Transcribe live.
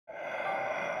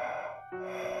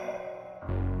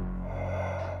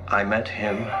I met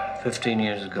him 15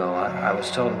 years ago. I was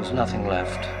told there was nothing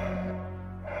left.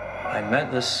 I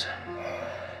met this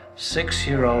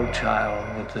 6-year-old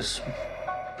child with this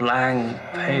blank,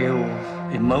 pale,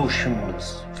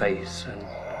 emotionless face and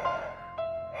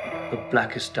the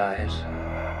blackest eyes,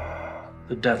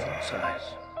 the devil's eyes.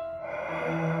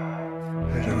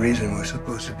 There's a reason we're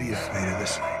supposed to be afraid of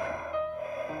this thing.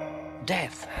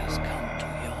 Death has come to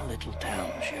your little town,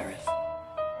 Sheriff.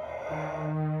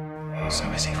 So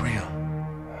is he real?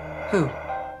 Who?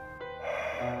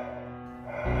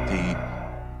 The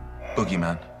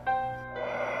boogeyman.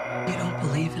 You don't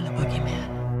believe in the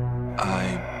boogeyman?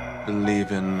 I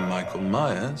believe in Michael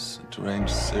Myers, a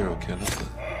deranged serial killer,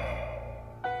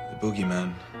 but the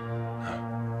boogeyman, no.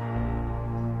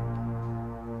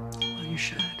 Well, you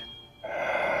should.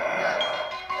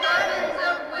 Cousins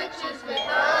of witches with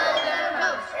all their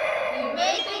hosts. You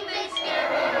may think they scare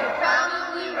me, you're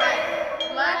probably right.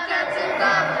 Black cats and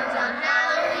goblins on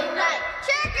Halloween night.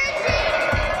 Trick or treat!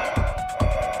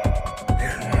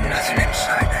 There's nothing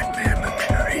inside that man but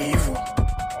pure evil.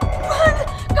 Run!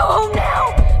 Go home now!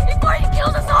 Before he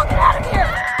kills us all, get out of here!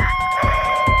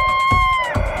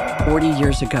 40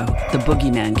 years ago, the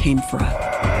boogeyman came for us.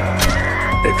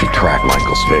 If you track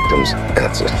Michael's victims,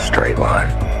 that's a straight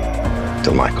line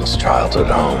to Michael's childhood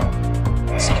home.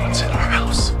 Someone's in our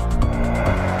house.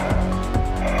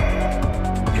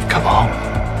 You've come home.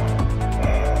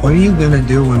 What are you gonna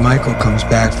do when Michael comes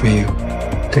back for you?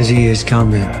 Because he is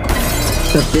coming.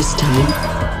 But this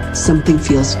time, something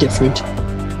feels different.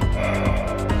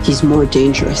 He's more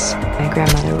dangerous. My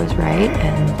grandmother was right,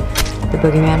 and the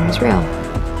boogeyman was real.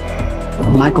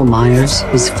 Michael Myers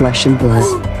is flesh and blood.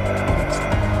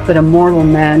 But a mortal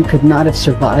man could not have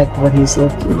survived what he's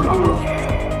lived through. The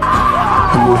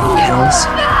more he kills,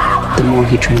 the more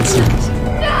he transcends.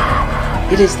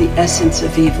 It is the essence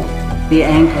of evil, the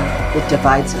anger that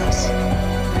divides us.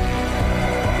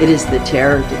 It is the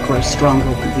terror that grows stronger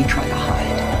when we try to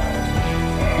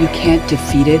hide. You can't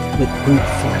defeat it with brute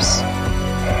force.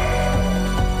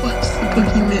 What's the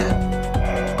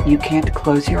boogeyman? You can't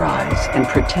close your eyes and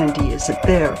pretend he isn't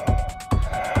there.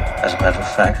 As a matter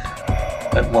of fact,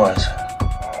 it was.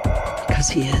 Because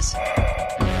he is.